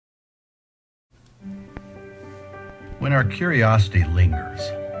When our curiosity lingers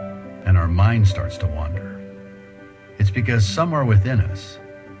and our mind starts to wander, it's because somewhere within us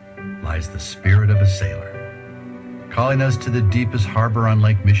lies the spirit of a sailor, calling us to the deepest harbor on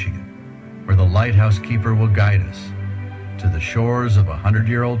Lake Michigan, where the lighthouse keeper will guide us to the shores of a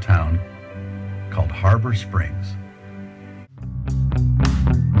 100-year-old town called Harbor Springs.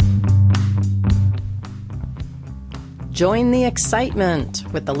 Join the excitement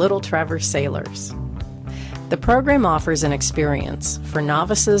with the Little Traverse Sailors. The program offers an experience for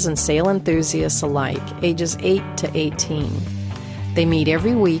novices and sail enthusiasts alike, ages 8 to 18. They meet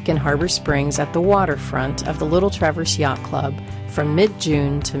every week in Harbor Springs at the waterfront of the Little Traverse Yacht Club from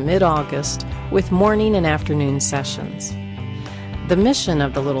mid-June to mid-August with morning and afternoon sessions. The mission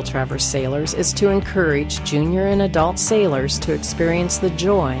of the Little Traverse Sailors is to encourage junior and adult sailors to experience the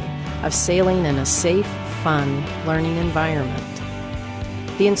joy of sailing in a safe, fun, learning environment.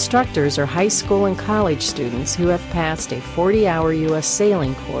 The instructors are high school and college students who have passed a 40-hour U.S.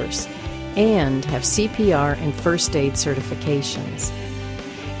 sailing course and have CPR and first aid certifications.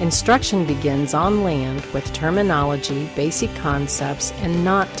 Instruction begins on land with terminology, basic concepts, and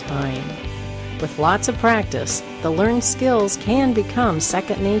knot tying. With lots of practice, the learned skills can become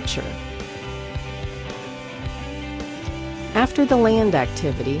second nature. After the land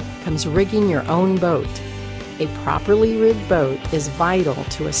activity comes rigging your own boat. A properly rigged boat is vital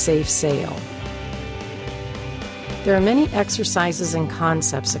to a safe sail. There are many exercises and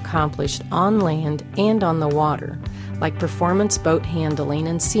concepts accomplished on land and on the water, like performance boat handling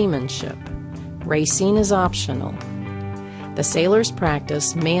and seamanship. Racing is optional. The sailors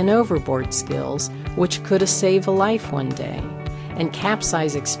practice man overboard skills, which could save a life one day, and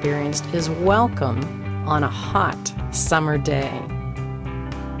capsize experience is welcome on a hot summer day.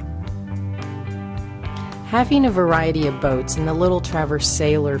 Having a variety of boats in the Little Traverse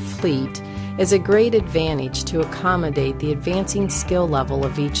Sailor fleet is a great advantage to accommodate the advancing skill level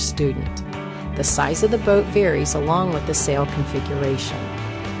of each student. The size of the boat varies along with the sail configuration.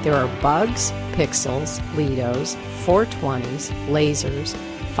 There are bugs, pixels, Lidos, 420s, lasers,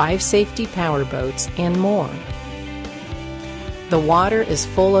 5 safety power boats, and more. The water is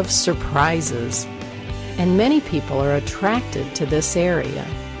full of surprises, and many people are attracted to this area.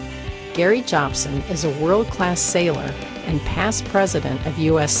 Gary Jobson is a world-class sailor and past president of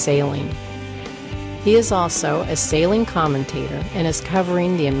U.S. Sailing. He is also a sailing commentator and is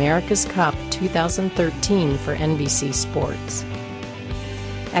covering the America's Cup 2013 for NBC Sports.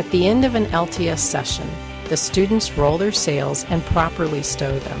 At the end of an LTS session, the students roll their sails and properly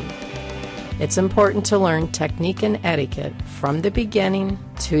stow them. It's important to learn technique and etiquette from the beginning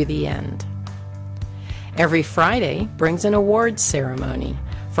to the end. Every Friday brings an awards ceremony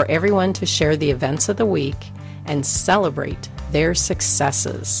for everyone to share the events of the week and celebrate their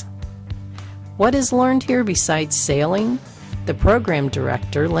successes. What is learned here besides sailing? The program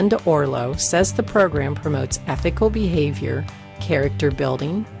director, Linda Orlow, says the program promotes ethical behavior, character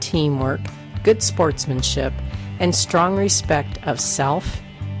building, teamwork, good sportsmanship, and strong respect of self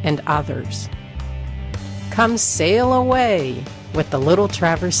and others. Come sail away with the Little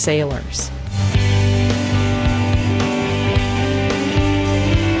Traverse Sailors.